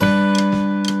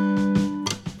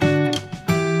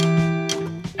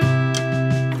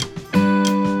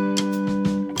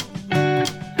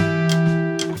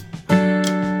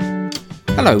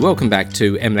Hello, welcome back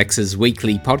to MLEX's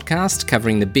weekly podcast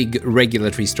covering the big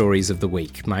regulatory stories of the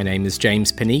week. My name is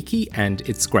James Panichi, and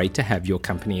it's great to have your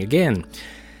company again.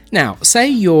 Now, say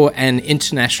you're an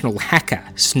international hacker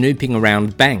snooping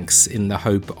around banks in the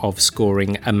hope of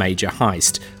scoring a major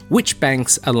heist. Which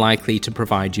banks are likely to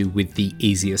provide you with the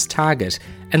easiest target?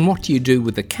 And what do you do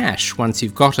with the cash once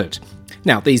you've got it?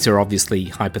 Now, these are obviously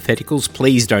hypotheticals.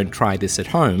 Please don't try this at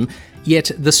home.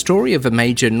 Yet, the story of a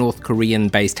major North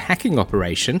Korean-based hacking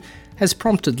operation has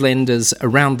prompted lenders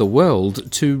around the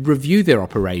world to review their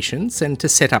operations and to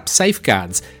set up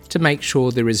safeguards to make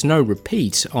sure there is no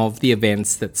repeat of the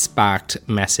events that sparked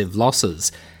massive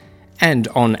losses. And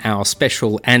on our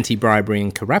special anti-bribery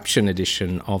and corruption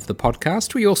edition of the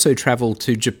podcast, we also travel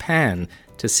to Japan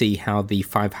to see how the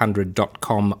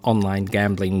 500.com online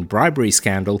gambling bribery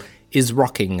scandal is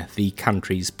rocking the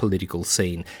country's political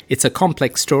scene. It's a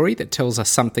complex story that tells us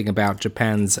something about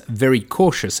Japan's very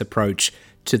cautious approach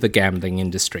to the gambling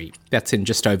industry. That's in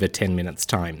just over 10 minutes'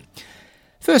 time.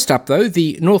 First up, though,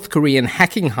 the North Korean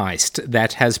hacking heist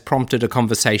that has prompted a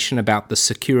conversation about the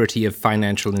security of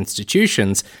financial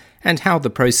institutions and how the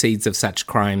proceeds of such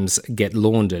crimes get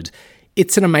laundered.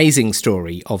 It's an amazing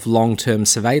story of long-term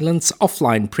surveillance,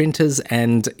 offline printers,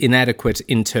 and inadequate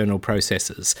internal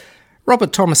processes.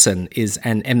 Robert Thomason is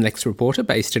an MLEX reporter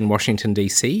based in Washington,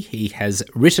 D.C. He has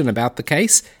written about the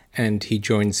case, and he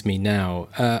joins me now.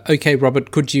 Okay,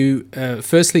 Robert, could you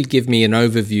firstly give me an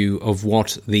overview of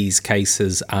what these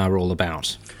cases are all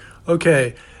about?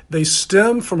 Okay, they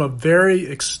stem from a very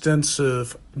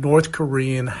extensive North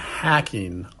Korean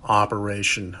hacking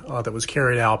operation that was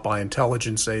carried out by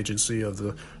intelligence agency of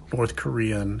the North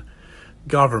Korean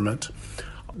government.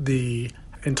 The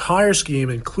entire scheme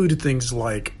included things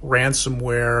like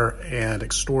ransomware and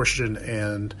extortion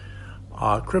and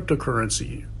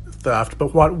cryptocurrency theft.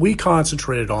 But what we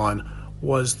concentrated on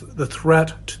was the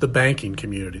threat to the banking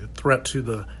community, the threat to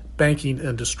the banking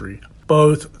industry,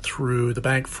 both through the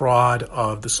bank fraud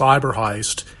of the cyber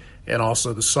heist and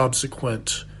also the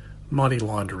subsequent money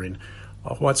laundering.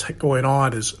 What's going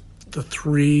on is the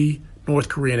 3 North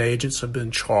Korean agents have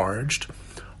been charged.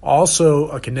 Also,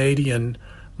 a Canadian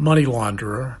money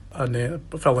launderer,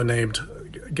 a fellow named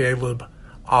Galeb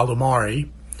Alomari,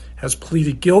 has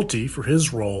pleaded guilty for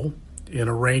his role in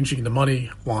arranging the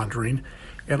money laundering,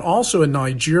 and also a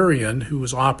Nigerian who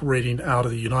was operating out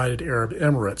of the United Arab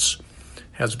Emirates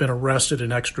has been arrested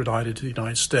and extradited to the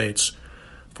United States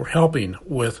for helping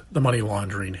with the money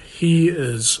laundering. He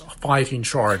is fighting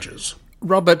charges.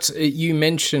 Robert, you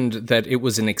mentioned that it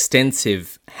was an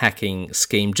extensive hacking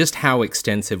scheme. Just how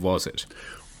extensive was it?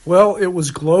 Well, it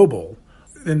was global.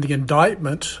 In the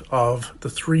indictment of the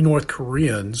 3 North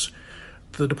Koreans,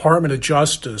 the Department of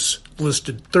Justice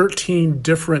listed 13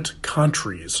 different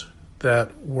countries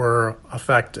that were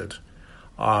affected.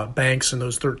 Banks in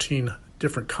those 13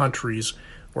 different countries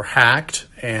were hacked,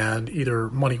 and either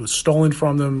money was stolen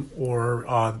from them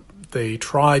or they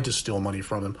tried to steal money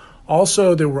from them.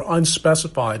 Also, there were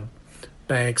unspecified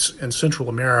banks in Central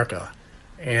America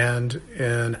and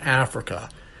in Africa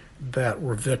that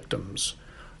were victims.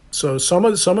 So some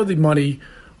of the money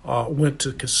went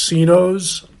to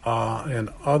casinos, and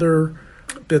other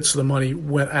bits of the money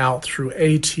went out through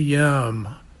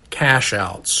ATM cash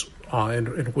outs,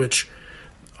 in which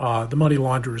the money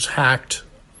launderers hacked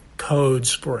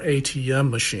codes for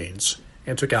ATM machines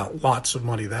and took out lots of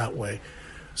money that way.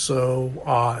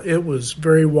 So it was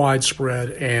very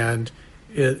widespread, and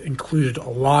it included a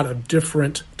lot of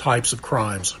different types of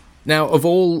crimes. Now, of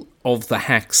all of the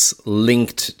hacks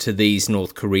linked to these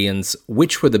North Koreans,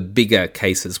 which were the bigger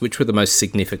cases? Which were the most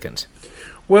significant?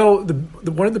 Well,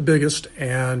 one of the biggest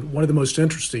and one of the most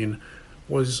interesting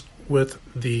was with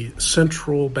the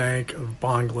Central Bank of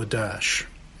Bangladesh.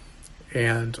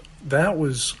 And that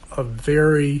was a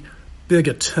very big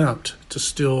attempt to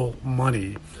steal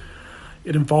money.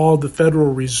 It involved the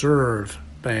Federal Reserve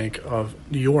Bank of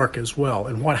New York as well.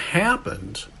 And what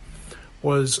happened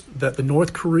was that the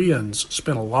North Koreans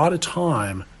spent a lot of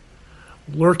time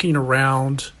lurking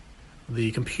around the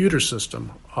computer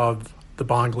system of the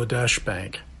Bangladesh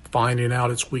bank, finding out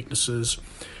its weaknesses.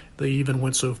 They even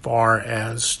went so far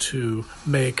as to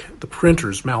make the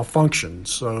printers malfunction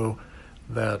so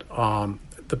that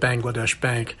the Bangladesh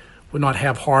bank would not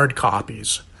have hard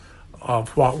copies of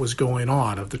what was going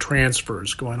on, of the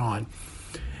transfers going on.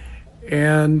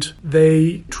 And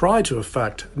they tried to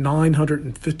effect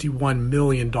 $951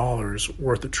 million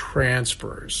worth of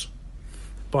transfers.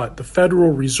 But the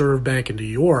Federal Reserve Bank in New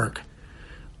York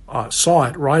saw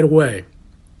it right away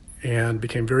and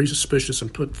became very suspicious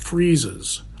and put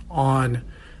freezes on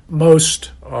most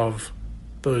of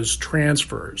those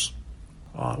transfers.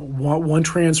 One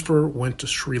transfer went to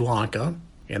Sri Lanka,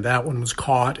 and that one was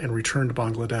caught and returned to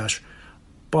Bangladesh.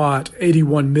 But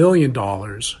 $81 million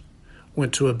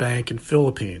went to a bank in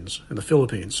the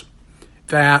Philippines.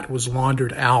 That was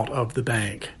laundered out of the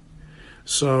bank.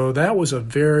 So that was a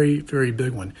very, very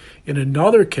big one. In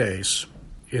another case,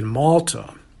 in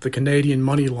Malta, the Canadian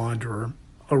money launderer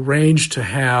arranged to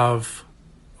have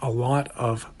a lot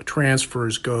of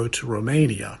transfers go to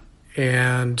Romania.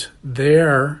 And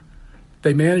there,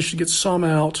 they managed to get some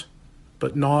out,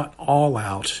 but not all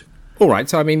out. All right,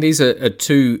 so I mean, these are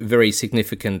two very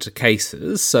significant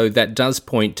cases, so that does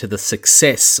point to the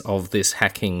success of this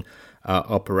hacking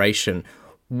operation.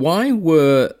 Why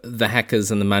were the hackers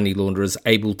and the money launderers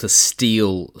able to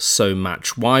steal so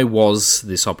much? Why was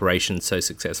this operation so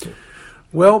successful?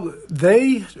 Well,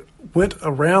 they went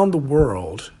around the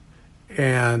world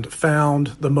and found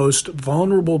the most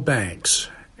vulnerable banks,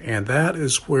 and that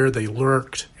is where they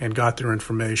lurked and got their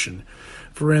information.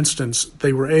 For instance,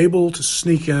 they were able to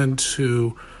sneak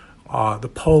into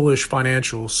the Polish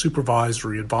Financial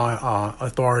Supervisory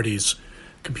Authority's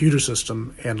computer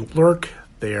system and lurk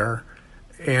there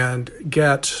and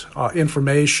get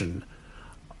information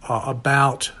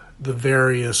about the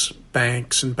various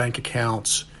banks and bank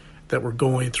accounts that were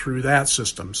going through that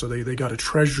system. So they got a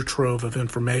treasure trove of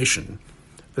information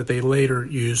that they later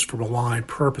used for malign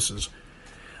purposes.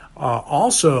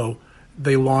 Also,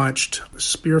 they launched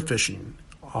spear phishing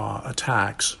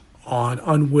attacks on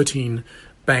unwitting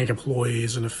bank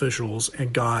employees and officials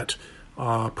and got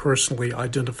personally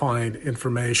identifying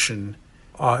information.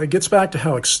 It gets back to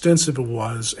how extensive it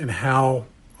was and how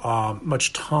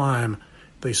much time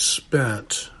they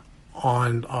spent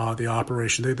on the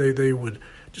operation. They would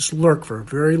just lurk for a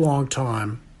very long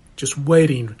time, just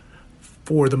waiting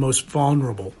for the most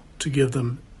vulnerable to give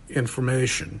them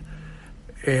information.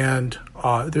 And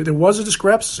there was a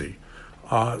discrepancy.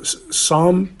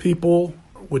 Some people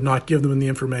would not give them the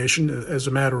information. As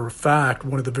a matter of fact,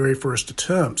 one of the very first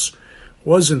attempts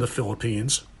was in the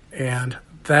Philippines, and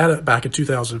that back in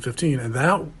 2015, and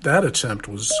that attempt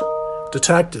was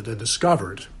detected and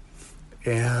discovered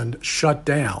and shut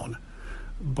down.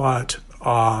 But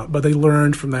they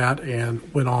learned from that and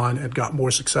went on and got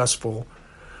more successful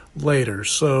later.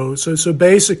 So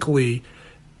basically,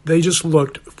 they just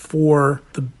looked for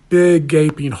the big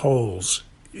gaping holes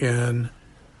in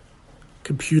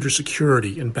computer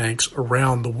security in banks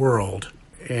around the world,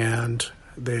 and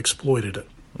they exploited it.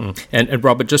 And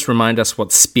Robert, just remind us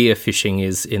what spear phishing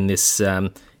is in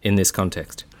this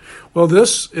context. Well,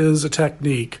 this is a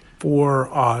technique for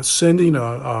sending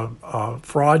a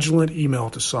fraudulent email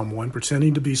to someone,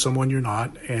 pretending to be someone you're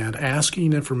not, and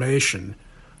asking information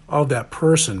of that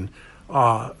person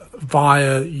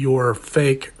via your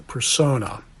fake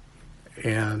persona.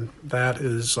 And that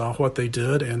is what they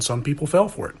did, and some people fell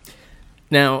for it.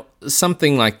 Now,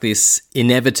 something like this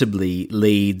inevitably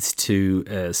leads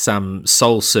to some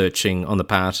soul-searching on the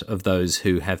part of those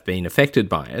who have been affected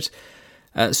by it.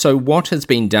 So what has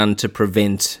been done to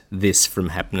prevent this from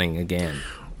happening again?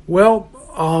 Well,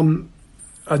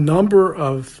 a number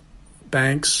of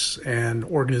banks and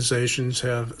organizations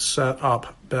have set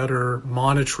up better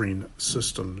monitoring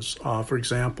systems. For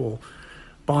example,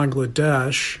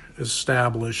 Bangladesh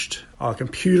established a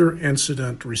computer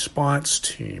incident response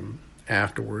team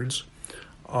afterwards.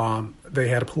 They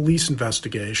had a police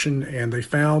investigation, and they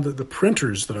found that the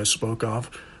printers that I spoke of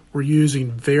were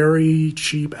using very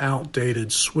cheap,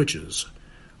 outdated switches,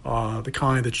 the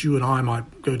kind that you and I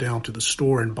might go down to the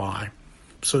store and buy.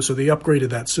 So they upgraded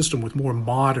that system with more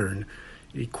modern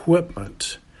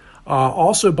equipment.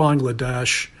 Also,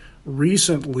 Bangladesh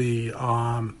recently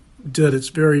did its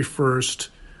very first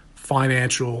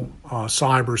financial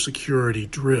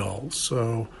cybersecurity drill.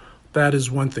 So that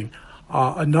is one thing.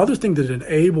 Another thing that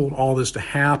enabled all this to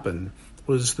happen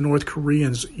was the North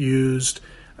Koreans used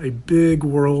a big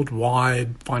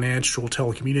worldwide financial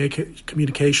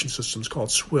telecommunication systems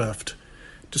called SWIFT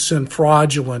to send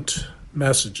fraudulent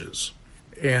messages.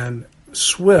 And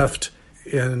SWIFT,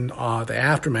 in the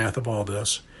aftermath of all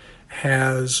this,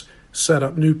 has set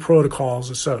up new protocols,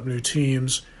 has set up new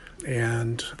teams,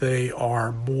 and they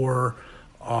are more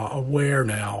aware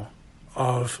now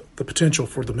of the potential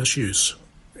for the misuse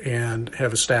and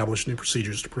have established new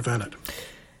procedures to prevent it.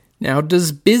 Now,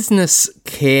 does business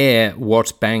care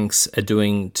what banks are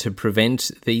doing to prevent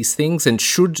these things? And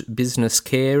should business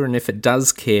care? And if it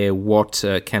does care, what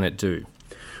can it do?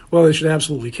 Well, they should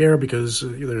absolutely care because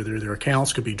their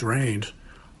accounts could be drained,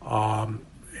 and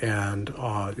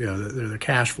their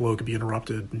cash flow could be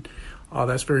interrupted. And,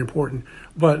 that's very important.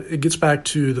 But it gets back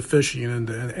to the phishing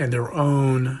and their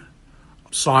own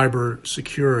cyber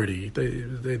security.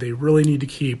 They really need to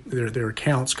keep their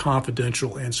accounts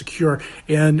confidential and secure.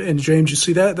 And James, you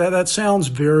see that sounds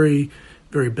very,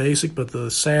 very basic, but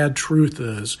the sad truth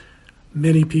is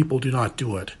many people do not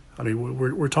do it. I mean,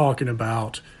 we're talking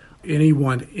about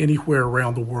anyone anywhere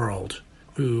around the world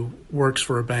who works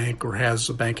for a bank or has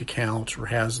a bank account or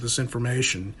has this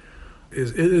information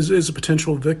is a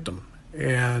potential victim.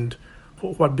 And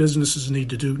what businesses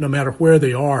need to do, no matter where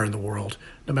they are in the world,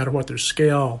 no matter what their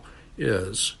scale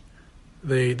is,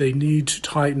 they need to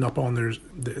tighten up on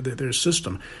their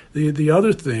system. The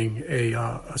other thing a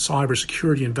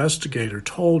cybersecurity investigator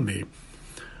told me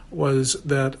was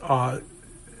that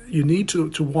you need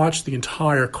to watch the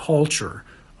entire culture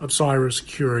of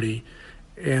cybersecurity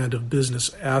and of business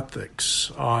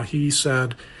ethics. He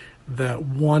said that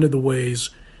one of the ways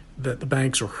that the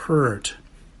banks are hurt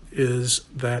is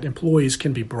that employees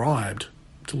can be bribed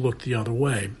to look the other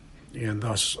way, and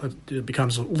thus it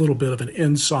becomes a little bit of an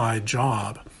inside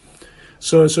job.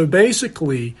 So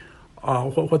basically,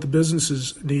 what the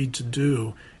businesses need to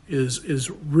do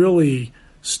is really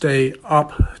stay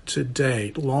up to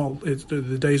date.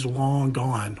 The days are long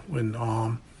gone when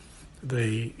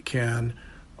they can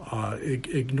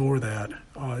ignore that.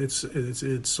 It's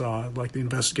like the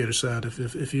investigator said.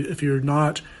 If you're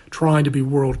not trying to be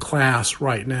world class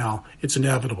right now, it's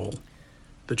inevitable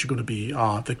that you're going to be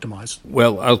victimized.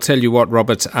 Well, I'll tell you what,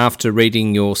 Robert, after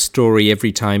reading your story,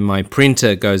 every time my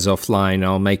printer goes offline,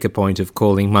 I'll make a point of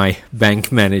calling my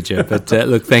bank manager. But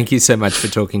look, thank you so much for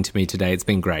talking to me today. It's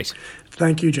been great.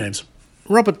 Thank you, James.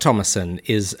 Robert Thomason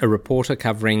is a reporter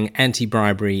covering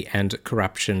anti-bribery and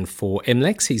corruption for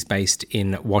MLEX. He's based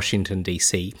in Washington,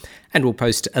 D.C., and we'll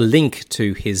post a link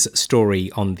to his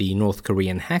story on the North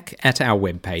Korean hack at our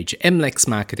webpage,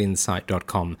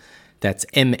 mlexmarketinsight.com. That's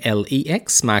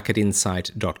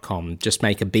mlexmarketinsight.com. Just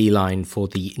make a beeline for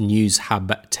the News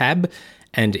Hub tab,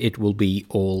 and it will be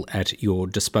all at your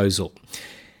disposal.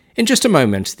 In just a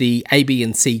moment, the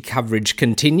AB&C coverage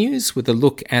continues with a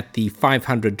look at the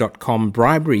 500.com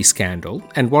bribery scandal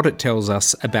and what it tells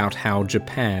us about how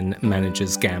Japan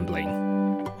manages gambling.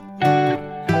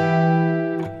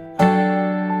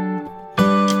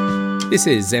 This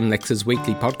is MLEX's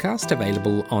weekly podcast,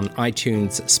 available on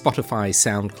iTunes, Spotify,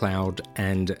 SoundCloud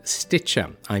and Stitcher.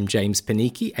 I'm James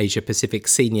Panichi, Asia Pacific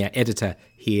Senior Editor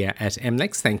here at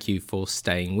MLEX. Thank you for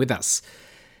staying with us.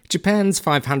 Japan's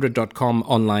 500.com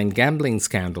online gambling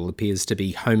scandal appears to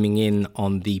be homing in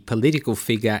on the political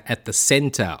figure at the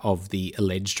centre of the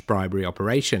alleged bribery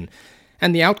operation.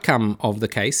 And the outcome of the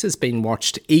case has been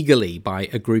watched eagerly by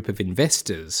a group of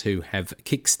investors who have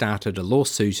kick-started a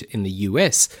lawsuit in the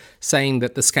US saying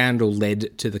that the scandal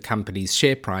led to the company's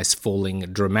share price falling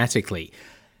dramatically.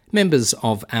 Members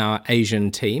of our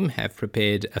Asian team have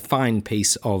prepared a fine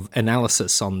piece of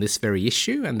analysis on this very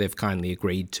issue, and they've kindly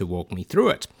agreed to walk me through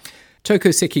it. Toko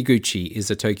Sekiguchi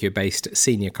is a Tokyo-based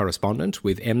senior correspondent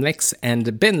with MLEX,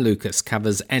 and Ben Lucas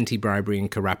covers anti-bribery and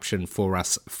corruption for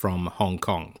us from Hong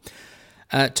Kong.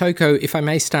 Toko, if I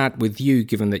may start with you,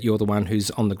 given that you're the one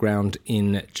who's on the ground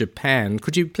in Japan,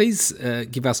 could you please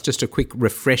give us just a quick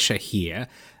refresher here?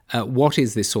 What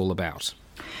is this all about?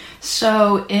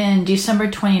 So in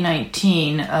December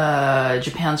 2019,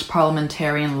 Japan's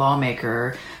parliamentarian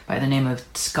lawmaker by the name of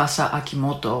Tsukasa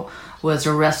Akimoto was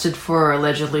arrested for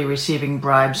allegedly receiving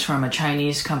bribes from a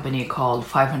Chinese company called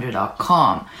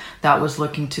 500.com that was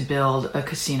looking to build a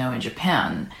casino in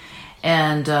Japan.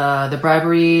 And the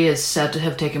bribery is said to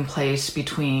have taken place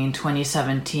between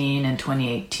 2017 and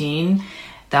 2018.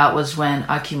 That was when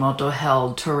Akimoto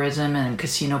held tourism and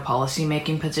casino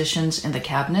policy-making positions in the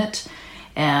cabinet.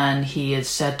 And he is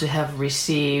said to have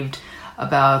received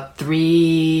about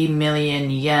 3 million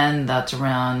yen, that's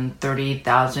around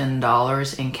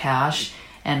 $30,000 in cash,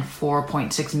 and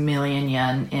 4.6 million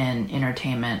yen in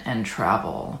entertainment and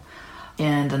travel.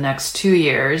 In the next 2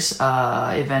 years,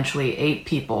 eventually 8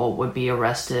 people would be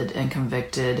arrested and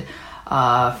convicted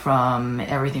from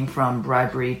everything from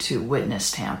bribery to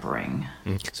witness tampering.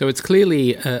 So it's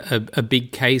clearly a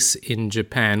big case in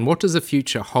Japan. What does the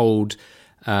future hold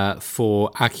for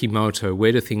Akimoto?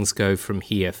 Where do things go from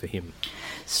here for him?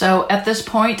 So at this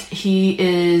point, he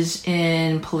is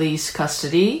in police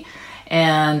custody,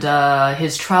 and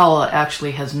his trial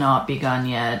actually has not begun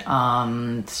yet.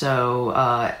 So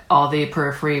all the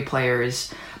periphery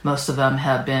players, most of them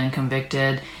have been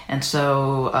convicted, and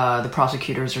so the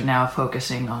prosecutors are now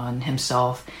focusing on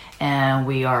himself, and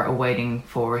we are awaiting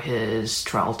for his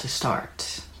trial to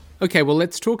start. Okay, well,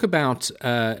 let's talk about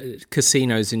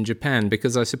casinos in Japan,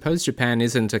 because I suppose Japan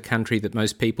isn't a country that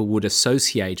most people would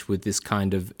associate with this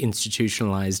kind of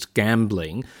institutionalized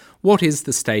gambling. What is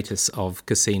the status of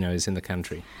casinos in the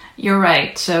country? You're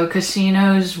right. So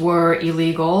casinos were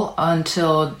illegal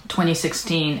until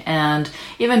 2016, and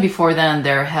even before then,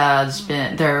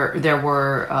 there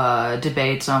were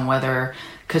debates on whether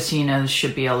casinos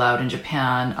should be allowed in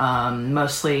Japan.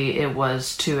 Mostly, it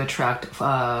was to attract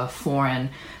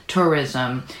foreign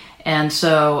tourism. And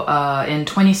so in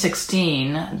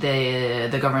 2016,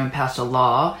 the government passed a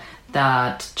law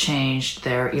that changed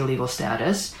their illegal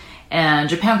status. And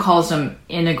Japan calls them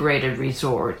integrated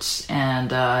resorts. And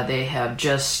they have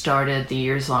just started the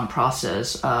years-long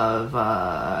process of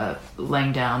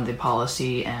laying down the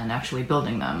policy and actually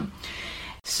building them.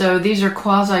 So these are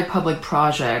quasi-public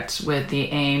projects with the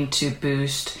aim to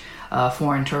boost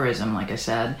foreign tourism, like I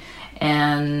said.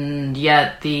 And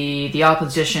yet the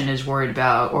opposition is worried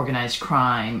about organized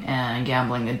crime and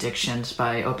gambling addictions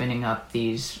by opening up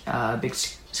these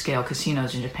big-scale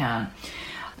casinos in Japan.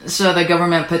 So the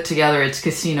government put together its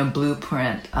casino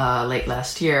blueprint late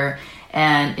last year,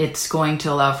 and it's going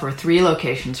to allow for 3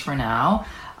 locations for now.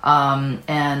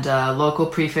 And local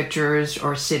prefectures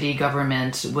or city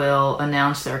governments will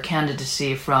announce their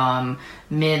candidacy from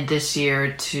mid this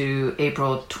year to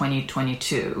April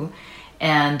 2022.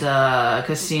 And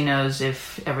casinos,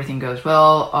 if everything goes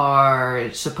well,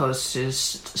 are supposed to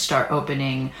start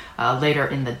opening later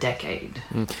in the decade.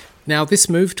 Now, this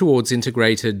move towards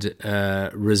integrated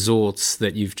resorts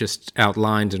that you've just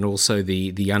outlined, and also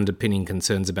the underpinning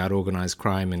concerns about organized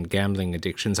crime and gambling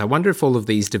addictions, I wonder if all of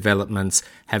these developments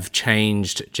have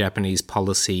changed Japanese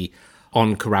policy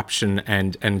on corruption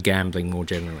and gambling more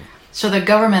generally. So the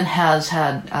government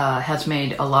has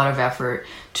made a lot of effort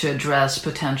to address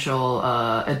potential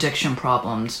addiction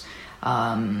problems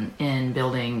in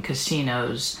building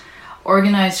casinos.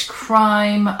 Organized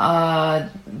crime,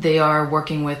 they are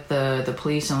working with the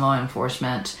police and law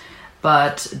enforcement,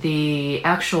 but the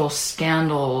actual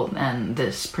scandal, and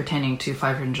this pertaining to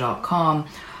 500.com,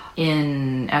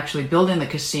 in actually building the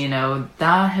casino,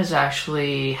 that has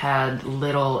actually had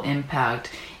little impact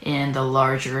in the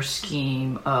larger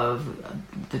scheme of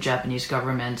the Japanese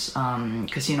government's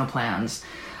casino plans.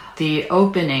 The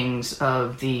openings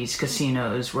of these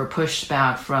casinos were pushed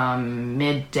back from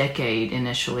mid-decade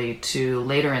initially to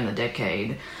later in the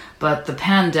decade, but the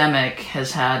pandemic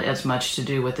has had as much to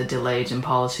do with the delays in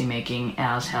policymaking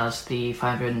as has the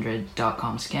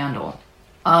 500.com scandal.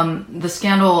 The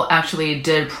scandal actually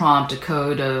did prompt a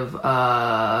code of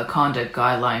conduct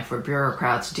guideline for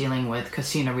bureaucrats dealing with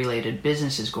casino-related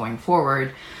businesses going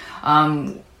forward.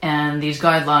 And these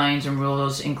guidelines and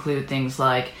rules include things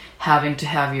like having to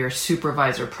have your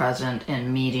supervisor present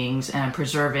in meetings and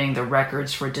preserving the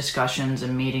records for discussions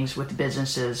and meetings with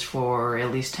businesses for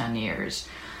at least 10 years.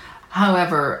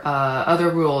 However, other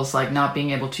rules like not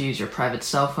being able to use your private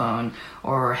cell phone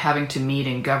or having to meet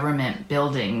in government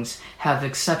buildings have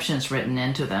exceptions written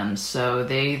into them, so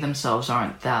they themselves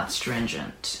aren't that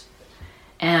stringent.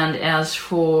 And as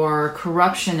for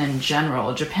corruption in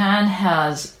general, Japan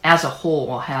has, as a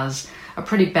whole, has a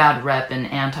pretty bad rep in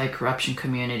anti-corruption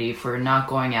community for not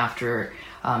going after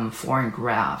foreign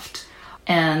graft.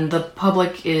 And the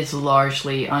public is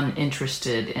largely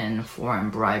uninterested in foreign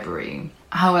bribery.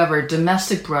 However,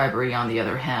 domestic bribery, on the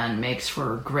other hand, makes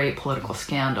for a great political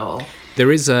scandal. There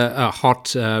is a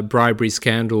hot bribery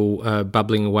scandal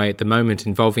bubbling away at the moment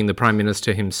involving the Prime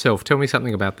Minister himself. Tell me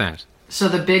something about that. So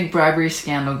the big bribery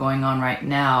scandal going on right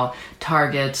now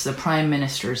targets the Prime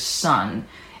Minister's son.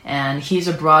 And he's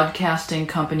a broadcasting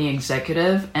company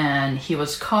executive, and he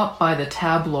was caught by the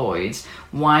tabloids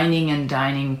whining and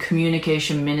dining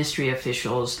communication ministry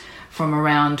officials from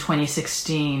around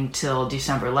 2016 till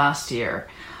December last year.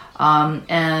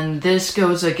 And this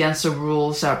goes against the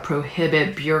rules that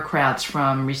prohibit bureaucrats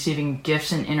from receiving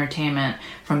gifts and entertainment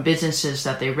from businesses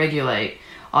that they regulate.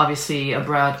 Obviously, a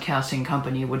broadcasting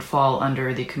company would fall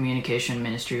under the communication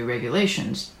ministry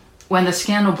regulations. When the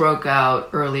scandal broke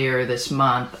out earlier this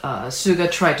month, Suga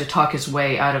tried to talk his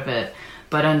way out of it,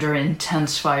 but under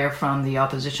intense fire from the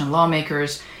opposition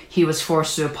lawmakers, he was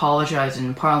forced to apologize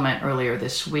in Parliament earlier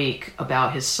this week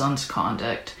about his son's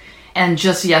conduct. And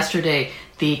just yesterday,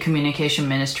 the Communication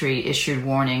Ministry issued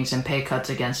warnings and pay cuts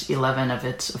against 11 of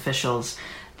its officials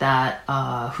that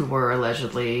who were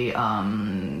allegedly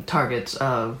targets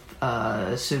of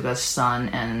Suga's son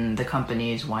and the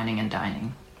company's whining and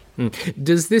dining.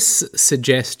 Does this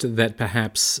suggest that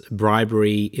perhaps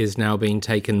bribery is now being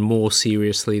taken more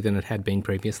seriously than it had been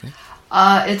previously?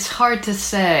 It's hard to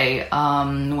say.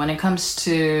 When it comes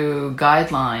to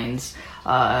guidelines,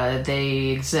 They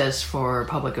exist for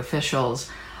public officials.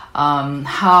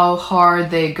 How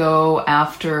hard they go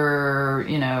after,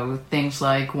 things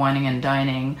like wining and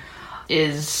dining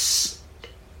is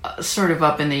sort of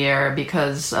up in the air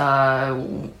because,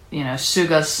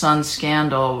 Suga's Sun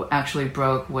scandal actually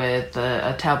broke with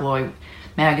a tabloid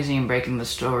magazine breaking the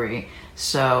story.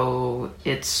 So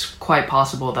it's quite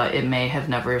possible that it may have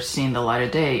never seen the light of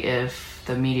day if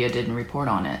the media didn't report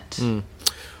on it. Mm.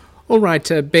 All right,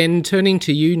 Ben, turning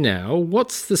to you now,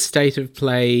 what's the state of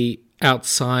play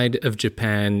outside of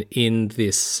Japan in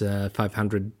this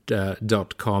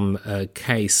 500.com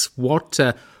case? What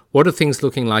are things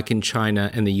looking like in China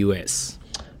and the US?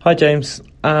 Hi, James.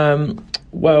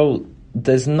 Well,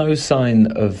 there's no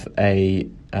sign of a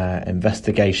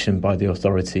investigation by the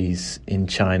authorities in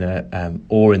China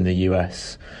or in the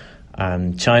US.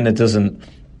 China doesn't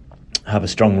have a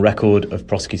strong record of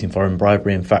prosecuting foreign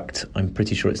bribery. In fact, I'm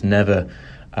pretty sure it's never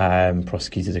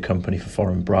prosecuted a company for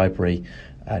foreign bribery,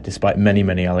 despite many,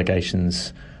 many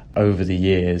allegations over the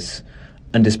years.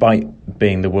 And despite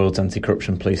being the world's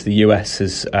anti-corruption police, the US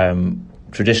has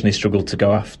traditionally struggled to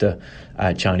go after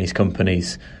Chinese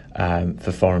companies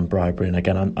for foreign bribery. And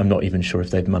again, I'm not even sure if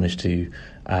they've managed to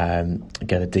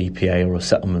get a DPA or a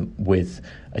settlement with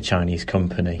a Chinese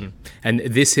company. And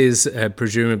this is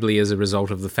presumably as a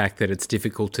result of the fact that it's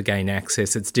difficult to gain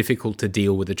access, it's difficult to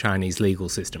deal with the Chinese legal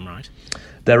system, right?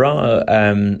 There are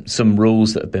some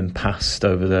rules that have been passed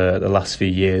over the last few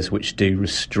years which do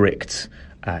restrict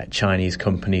Chinese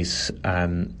companies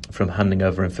from handing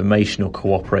over information or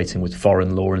cooperating with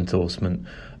foreign law enforcement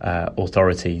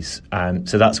authorities.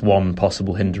 So that's one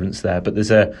possible hindrance there. But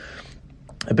there's a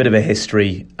bit of a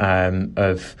history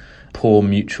of poor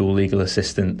mutual legal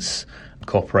assistance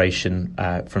cooperation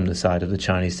from the side of the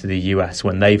Chinese to the US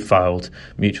when they filed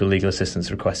mutual legal assistance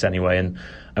requests anyway.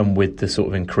 And with the sort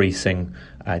of increasing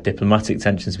diplomatic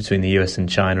tensions between the US and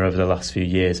China over the last few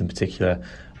years in particular,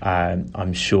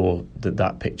 I'm sure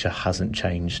that picture hasn't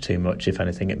changed too much. If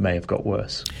anything, it may have got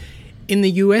worse. In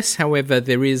the US, however,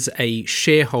 there is a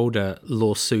shareholder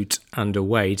lawsuit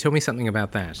underway. Tell me something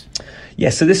about that.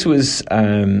 Yeah, so this was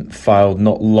filed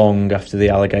not long after the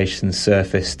allegations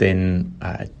surfaced in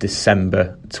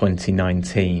December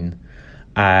 2019.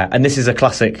 And this is a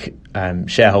classic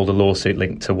shareholder lawsuit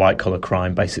linked to white-collar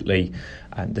crime. Basically,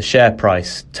 the share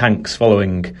price tanks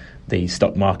following the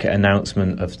stock market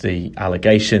announcement of the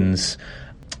allegations.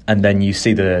 And then you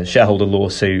see the shareholder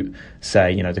lawsuit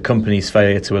say, the company's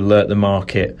failure to alert the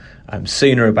market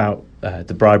sooner about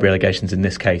the bribery allegations in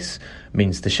this case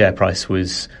means the share price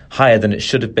was higher than it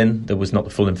should have been. There was not the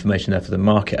full information there for the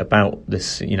market about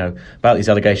this, about these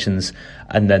allegations.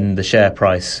 And then the share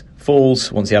price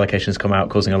falls once the allegations come out,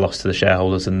 causing a loss to the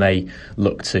shareholders, and they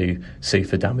look to sue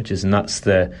for damages. And that's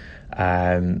the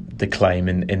claim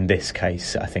in this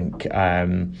case. I think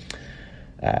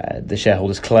the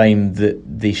shareholders claim that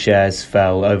the shares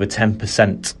fell over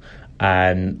 10%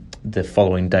 the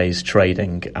following day's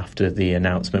trading after the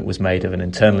announcement was made of an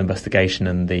internal investigation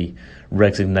and the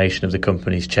resignation of the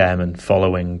company's chairman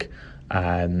following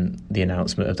the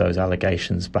announcement of those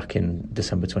allegations back in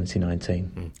December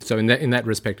 2019. So in that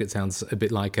respect, it sounds a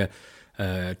bit like a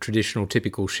traditional,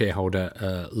 typical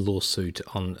shareholder lawsuit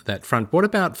on that front. What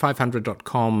about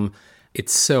 500.com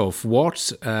itself?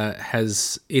 What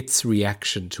has its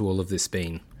reaction to all of this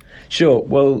been? Sure.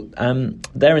 Well,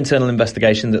 their internal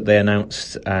investigation that they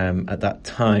announced at that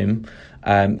time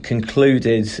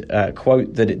concluded,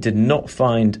 quote, that it did not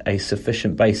find a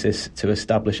sufficient basis to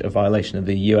establish a violation of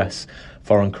the US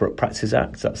Foreign Corrupt Practices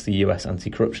Act, that's the US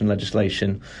anti-corruption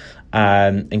legislation,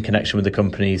 in connection with the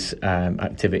company's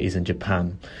activities in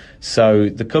Japan. So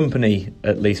the company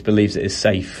at least believes it is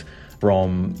safe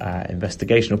from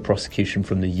investigation or prosecution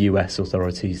from the US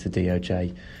authorities, the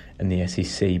DOJ and the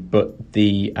SEC. But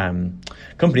the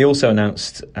company also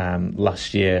announced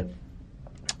last year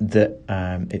that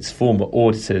its former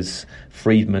auditors,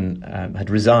 Friedman,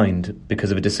 had resigned because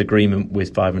of a disagreement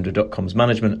with 500.com's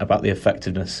management about the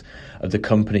effectiveness of the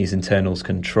company's internal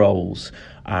controls,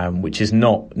 which is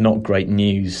not great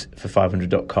news for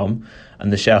 500.com.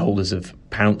 And the shareholders have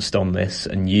pounced on this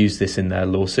and used this in their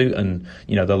lawsuit. And,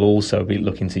 they'll also be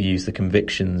looking to use the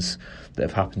convictions that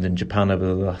have happened in Japan over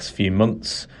the last few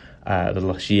months, the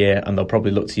last year, and they'll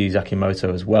probably look to use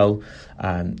Akimoto as well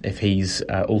if he's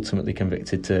ultimately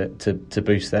convicted to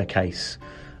boost their case.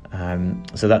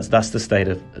 So that's the state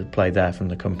of play there from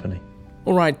the company.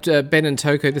 All right, Ben and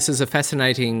Toko, this is a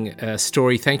fascinating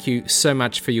story. Thank you so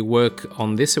much for your work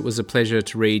on this. It was a pleasure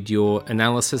to read your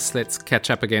analysis. Let's catch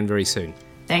up again very soon.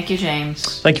 Thank you,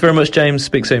 James. Thank you very much, James.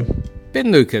 Speak soon. Ben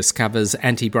Lucas covers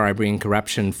anti-bribery and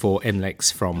corruption for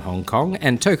MLEX from Hong Kong,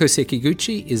 and Toko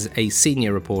Sekiguchi is a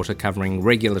senior reporter covering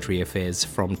regulatory affairs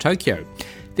from Tokyo.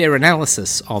 Their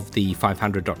analysis of the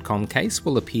 500.com case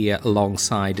will appear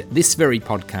alongside this very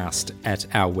podcast at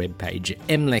our webpage,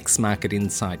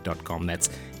 mlexmarketinsight.com. That's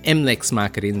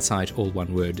mlexmarketinsight, all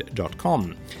one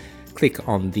word.com. Click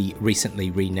on the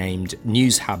recently renamed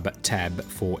News Hub tab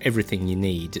for everything you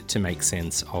need to make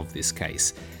sense of this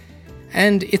case.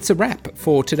 And it's a wrap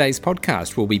for today's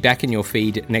podcast. We'll be back in your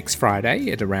feed next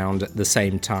Friday at around the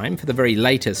same time for the very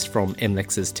latest from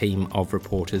MLEX's team of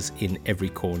reporters in every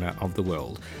corner of the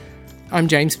world. I'm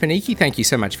James Panichi. Thank you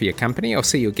so much for your company. I'll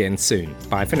see you again soon.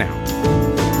 Bye for now.